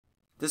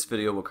This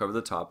video will cover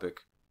the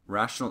topic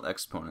Rational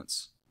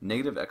Exponents,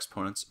 Negative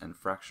Exponents, and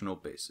Fractional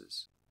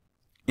Bases.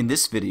 In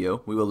this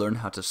video, we will learn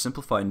how to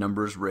simplify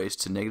numbers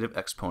raised to negative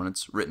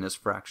exponents written as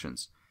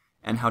fractions,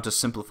 and how to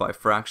simplify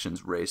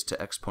fractions raised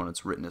to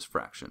exponents written as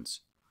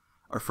fractions.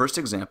 Our first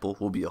example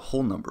will be a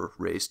whole number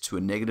raised to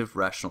a negative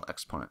rational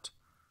exponent.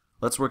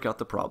 Let's work out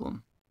the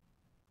problem.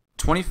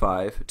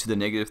 25 to the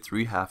negative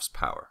 3/2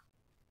 power.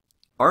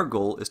 Our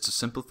goal is to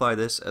simplify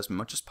this as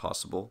much as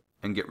possible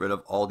and get rid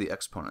of all the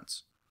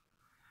exponents.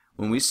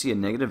 When we see a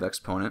negative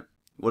exponent,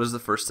 what is the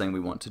first thing we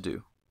want to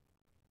do?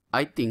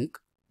 I think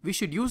we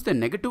should use the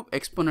negative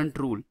exponent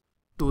rule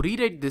to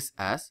rewrite this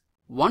as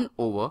 1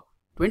 over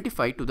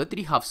 25 to the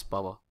 3/2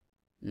 power.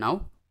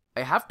 Now,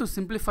 I have to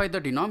simplify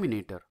the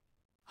denominator.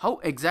 How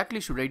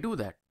exactly should I do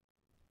that?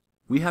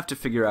 We have to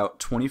figure out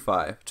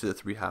 25 to the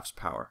 3/2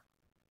 power.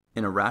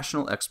 In a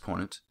rational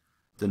exponent,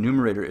 the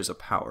numerator is a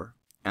power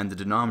and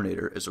the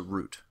denominator is a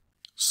root.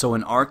 So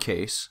in our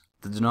case,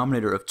 the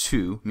denominator of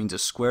 2 means a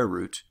square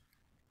root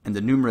and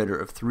the numerator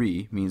of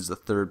 3 means the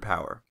third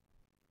power.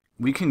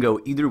 We can go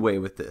either way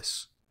with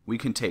this. We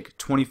can take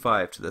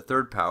 25 to the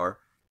third power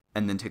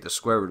and then take the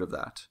square root of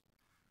that.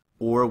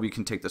 Or we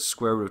can take the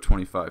square root of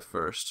 25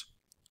 first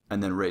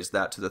and then raise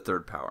that to the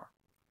third power.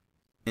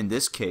 In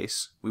this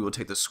case, we will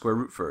take the square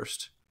root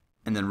first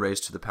and then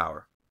raise to the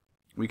power.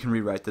 We can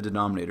rewrite the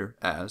denominator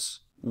as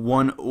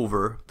 1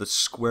 over the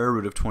square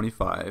root of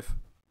 25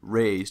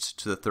 raised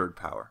to the third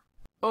power.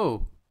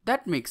 Oh,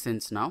 that makes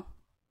sense now.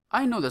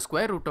 I know the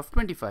square root of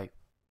 25.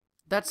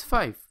 That's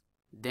 5.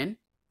 Then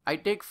I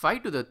take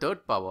 5 to the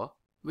third power,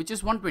 which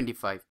is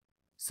 125.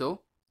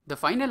 So the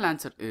final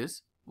answer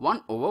is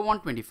 1 over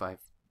 125.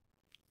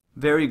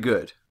 Very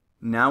good.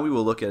 Now we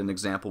will look at an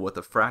example with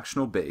a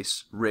fractional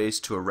base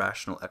raised to a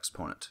rational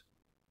exponent.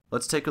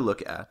 Let's take a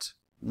look at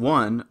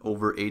 1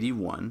 over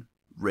 81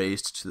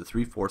 raised to the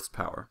 3/4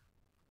 power.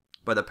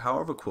 By the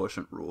power of a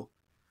quotient rule,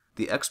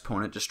 the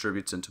exponent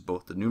distributes into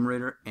both the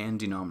numerator and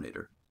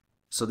denominator.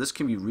 So this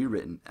can be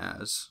rewritten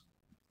as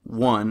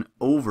 1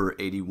 over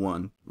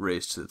 81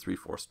 raised to the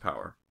 3/4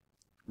 power.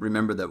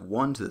 Remember that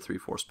 1 to the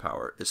 3/4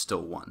 power is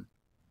still 1.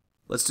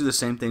 Let's do the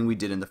same thing we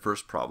did in the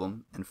first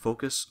problem and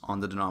focus on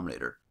the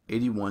denominator,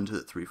 81 to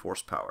the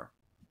 3/4 power.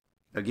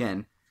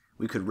 Again,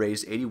 we could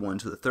raise 81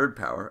 to the third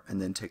power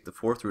and then take the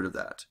fourth root of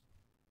that.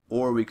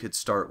 Or we could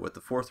start with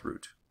the fourth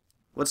root.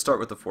 Let's start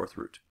with the fourth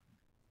root.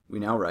 We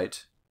now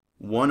write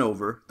 1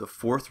 over the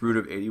fourth root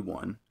of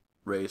 81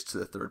 raised to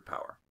the third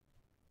power.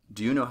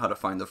 Do you know how to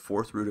find the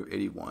fourth root of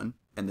 81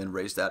 and then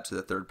raise that to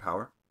the third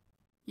power?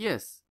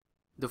 Yes,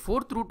 the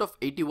fourth root of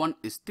 81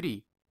 is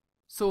 3.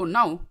 So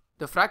now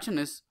the fraction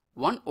is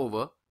 1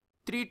 over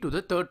 3 to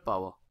the third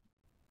power.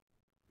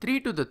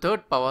 3 to the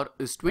third power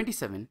is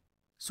 27.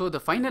 So the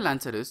final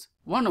answer is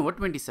 1 over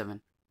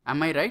 27.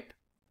 Am I right?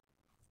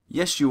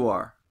 Yes, you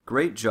are.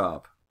 Great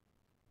job.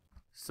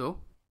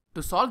 So,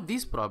 to solve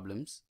these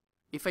problems,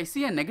 if I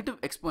see a negative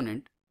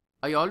exponent,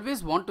 I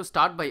always want to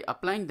start by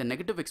applying the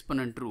negative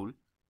exponent rule,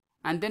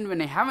 and then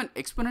when I have an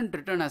exponent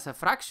written as a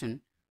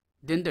fraction,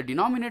 then the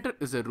denominator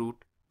is a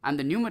root and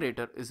the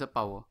numerator is a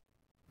power.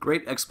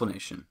 Great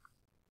explanation.